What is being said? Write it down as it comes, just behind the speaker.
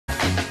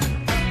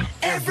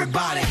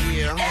Everybody,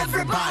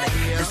 everybody,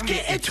 let's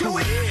get into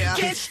it.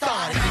 Get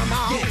started, get started,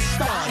 get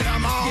started,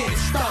 get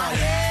started.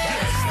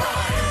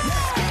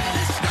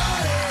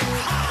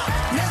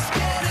 Let's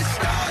get it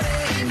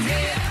started in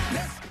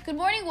here. Good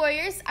morning,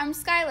 Warriors. I'm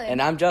Skylar.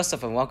 And I'm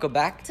Joseph, and welcome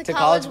back to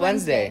College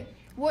Wednesday.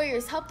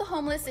 Warriors, help the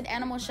homeless and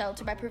animal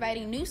shelter by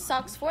providing new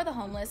socks for the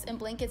homeless and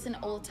blankets and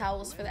old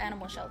towels for the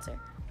animal shelter.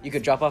 You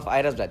could drop off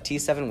items at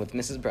T7 with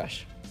Mrs.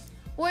 Brush.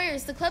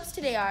 Warriors, the clubs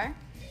today are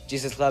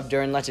Jesus Club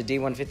during lunch at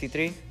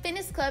D153,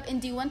 Fitness Club in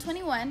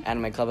D121,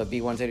 Anime Club at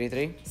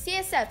B133,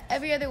 CSF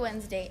every other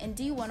Wednesday in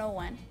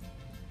D101,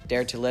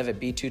 Dare to Live at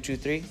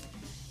B223,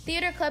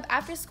 Theater Club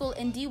after school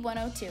in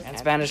D102, and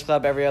Spanish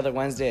Club every other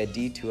Wednesday at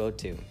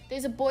D202.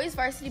 There's a boys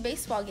varsity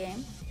baseball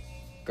game,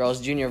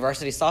 Girls Junior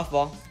Varsity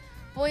Softball,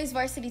 boys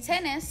varsity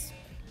tennis,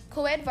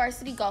 co-ed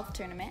varsity golf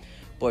tournament,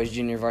 Boys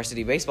Junior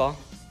Varsity Baseball,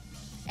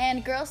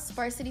 and girls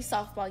varsity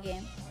softball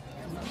game.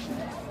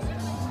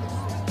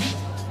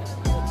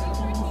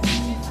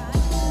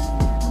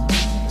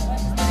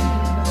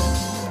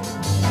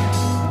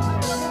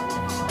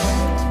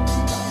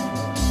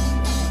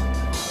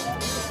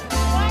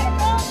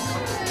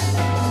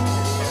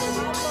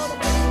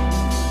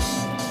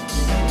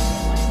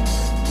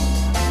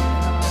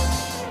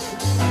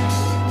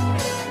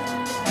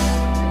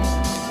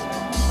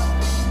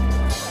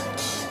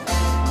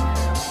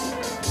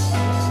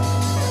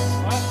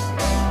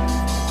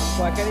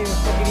 I can't even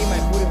fucking eat my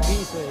food in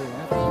peace.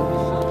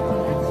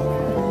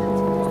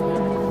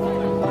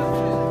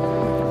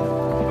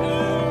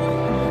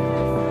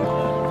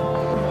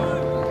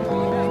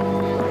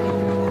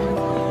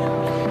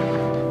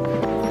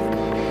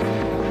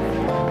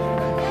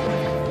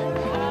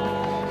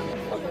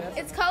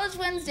 It's College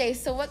Wednesday,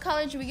 so what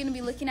college are we going to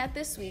be looking at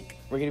this week?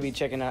 We're going to be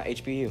checking out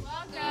HBU.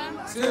 Welcome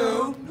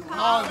To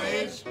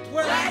College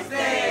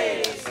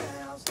Wednesdays.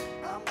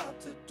 I'm about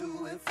to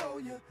do it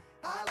for you.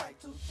 I like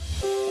to.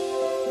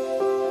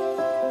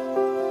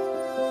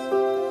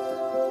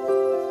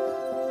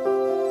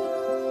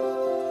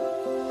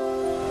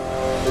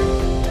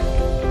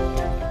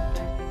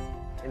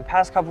 In the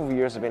past couple of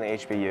years of being at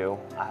HBU,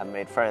 I have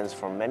made friends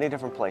from many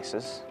different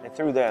places, and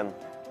through them,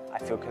 I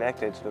feel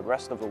connected to the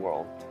rest of the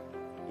world,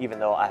 even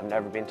though I have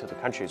never been to the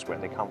countries where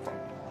they come from.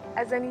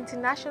 As an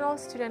international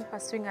student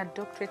pursuing a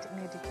doctorate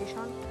in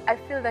education, I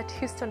feel that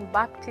Houston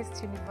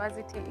Baptist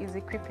University is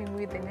equipping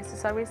me with the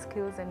necessary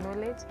skills and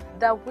knowledge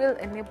that will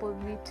enable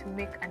me to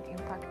make an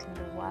impact in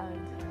the world.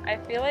 I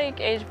feel like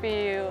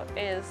HBU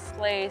is a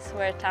place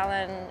where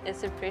talent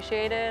is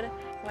appreciated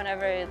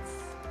whenever it's,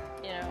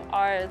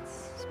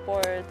 arts,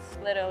 sports,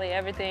 literally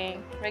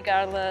everything,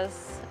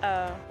 regardless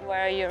of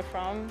where you're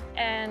from.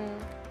 And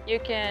you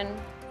can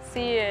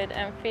see it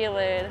and feel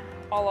it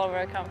all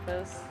over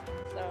campus.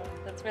 So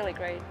that's really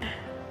great.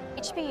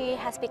 HBU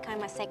has become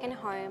my second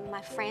home.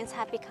 My friends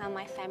have become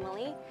my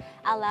family.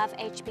 I love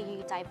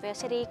HBU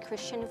diversity,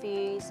 Christian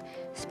views,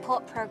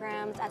 support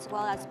programs, as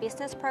well as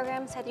business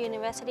programs that the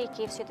university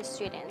gives to the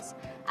students.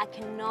 I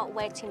cannot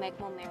wait to make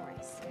more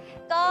memories.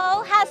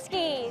 Go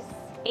Huskies!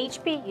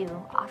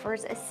 HBU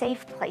offers a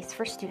safe place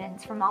for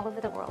students from all over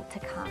the world to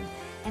come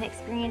and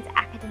experience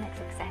academic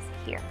success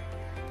here.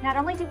 Not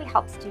only do we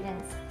help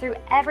students through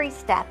every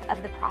step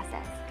of the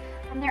process,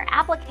 from their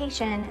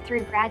application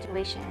through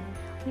graduation,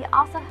 we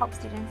also help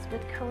students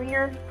with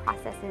career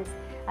processes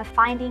of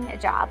finding a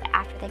job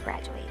after they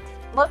graduate.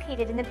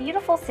 Located in the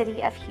beautiful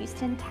city of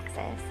Houston,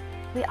 Texas,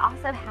 we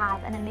also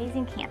have an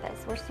amazing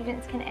campus where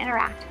students can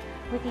interact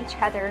with each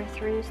other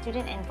through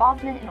student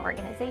involvement in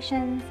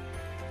organizations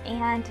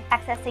and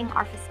accessing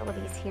our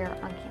facilities here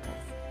on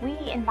campus. We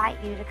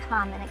invite you to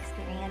come and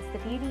experience the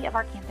beauty of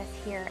our campus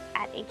here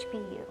at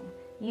HBU.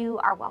 You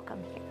are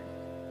welcome here.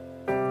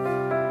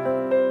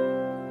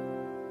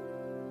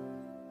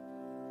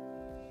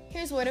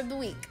 Here's Word of the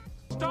Week.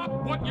 Stop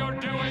what you're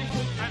doing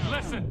and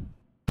listen.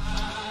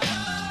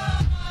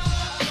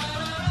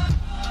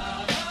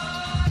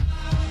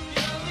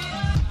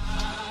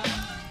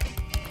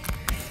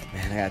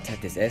 Man, I gotta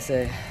type this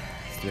essay.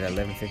 Let's do it at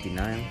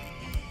 11:59,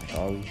 like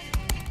always.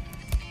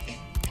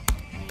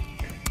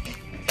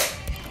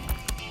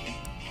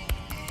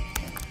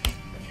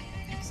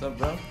 What's up,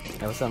 bro?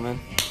 Hey, what's up, man?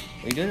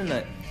 What you doing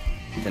tonight?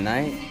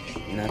 Tonight,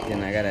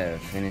 nothing. I gotta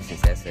finish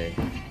this essay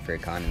for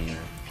economy,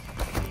 man.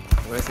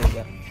 What essay is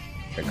that?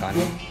 For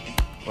economy?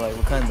 Like,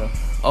 what kind though?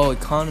 Oh,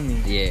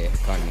 economy. Yeah,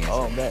 economy essay.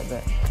 Oh, bet.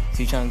 So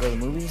you trying to go to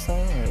the movies or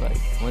something? Or like,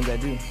 when's that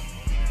due?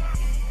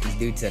 It's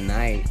due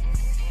tonight.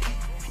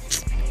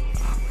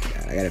 Oh my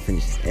god, I gotta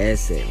finish this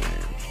essay,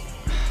 man.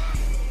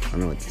 I don't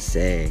know what to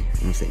say.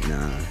 I'm gonna say,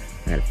 nah,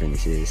 I gotta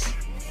finish this.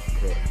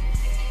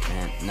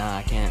 Man,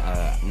 I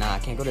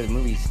can't go to the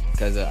movies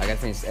because I gotta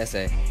finish this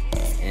essay,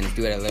 and it's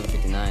due at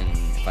 11:59. And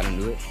if I don't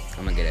do it,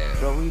 I'm gonna get a.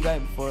 Bro, what you got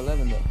before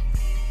 11 though?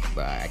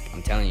 But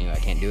I'm telling you, I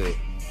can't do it.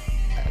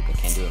 I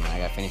can't do it, man. I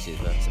gotta finish this,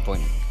 bro. It's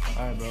important.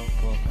 All right, bro.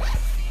 Cool.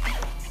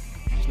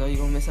 Just know you're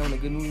gonna miss out on a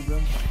good movie, bro.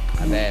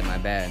 My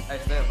bad. Hey,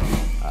 stay up, bro.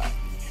 All right,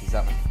 peace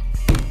out, man.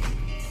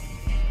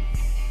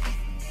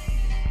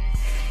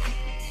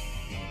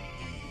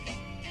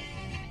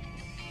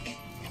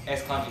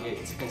 S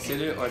conjugate, to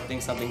consider or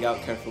think something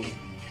out carefully.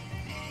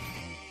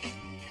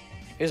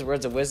 Here's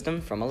words of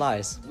wisdom from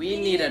Elias. We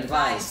need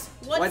advice.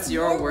 What's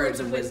your words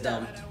of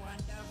wisdom?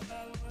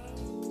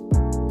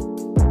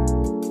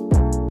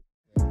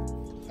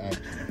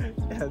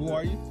 Who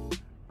are you?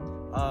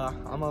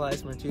 I'm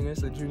Elias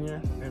Martinez, a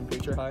junior in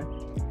Patriot High.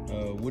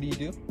 What do you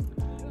do?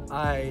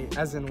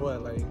 As in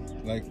what,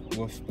 Like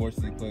what sports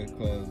do you play at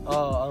club?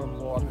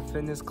 Well, I'm a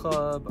fitness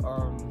club.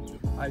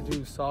 I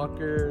do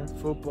soccer,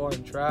 football,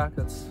 and track.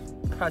 That's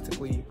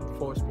practically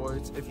 4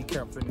 sports. If you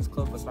count fitness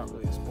club, that's not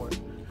really a sport.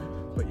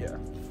 But yeah.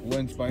 What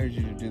inspired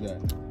you to do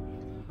that?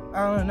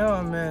 I don't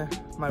know, man.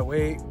 My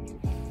weight.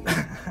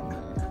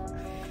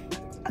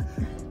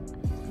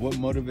 What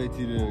motivates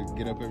you to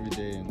get up every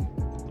day and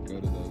go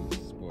to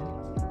those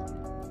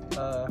sports?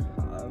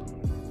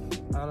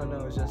 I don't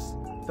know. It's just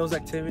those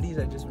activities.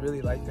 I just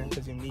really like them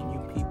because you meet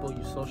new people,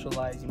 you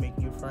socialize, you make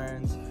new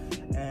friends,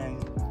 and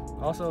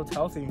also it's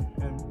healthy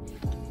and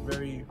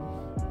very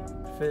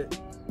fit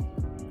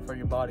for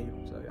your body.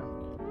 So yeah,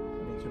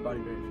 it makes your body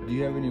very fit. Do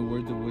you have any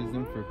words of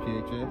wisdom for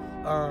PHS?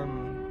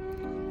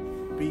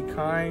 Be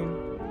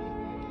kind,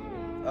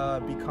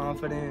 be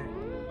confident,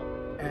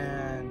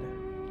 and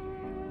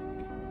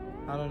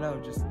I don't know,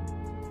 just,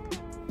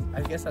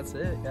 I guess that's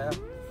it, yeah.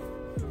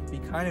 Be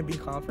kind and be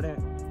confident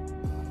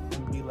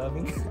and be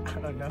loving. I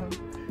don't know.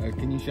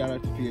 Can you shout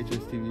out to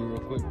PHS TV real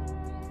quick?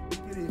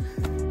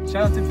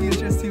 Shout out to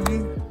PHS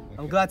TV. Okay.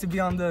 I'm glad to be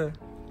on the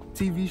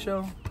TV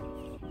show.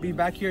 Be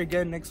back here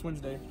again next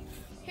Wednesday.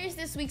 Here's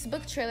this week's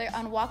book trailer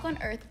on Walk on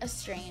Earth, A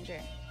Stranger.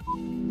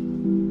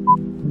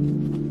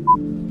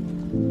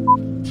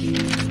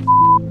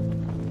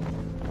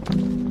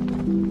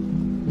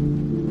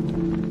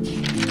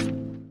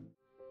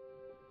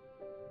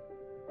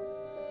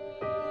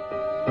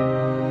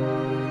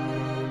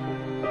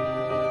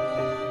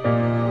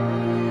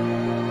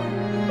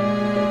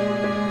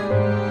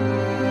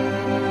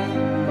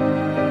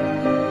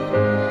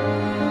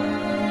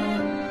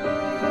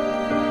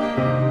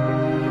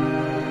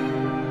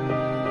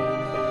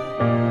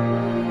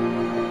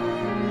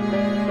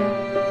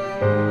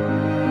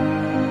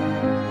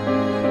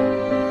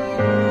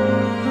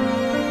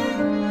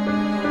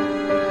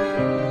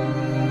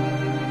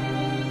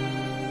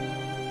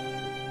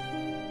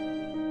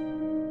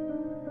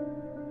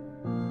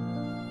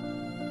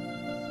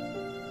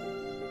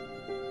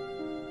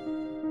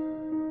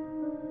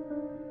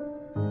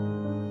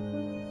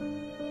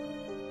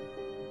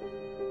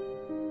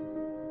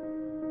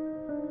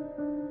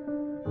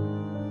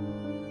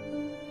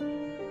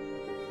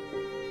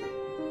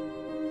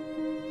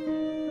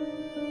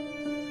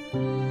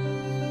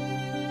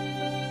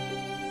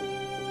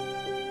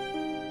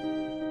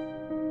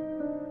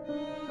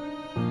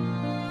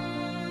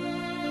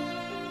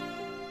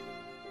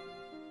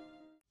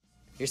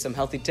 Here's some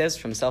healthy tips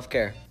from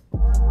self-care.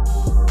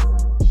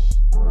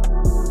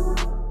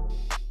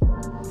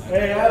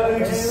 Hey,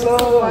 Alex, what's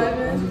up?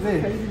 How's your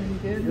day?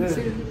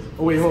 Good.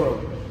 Oh, wait, hold on.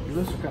 Your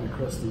lips are kind of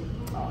crusty.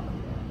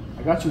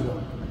 I got you,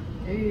 though.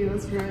 Hey,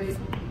 that's right.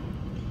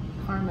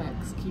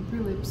 Carmex, keep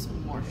your lips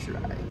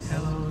moisturized.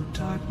 Hello,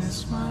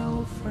 darkness, my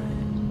old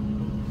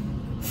friend.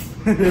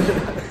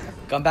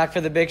 Come back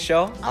for the big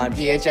show on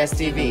PHS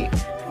TV.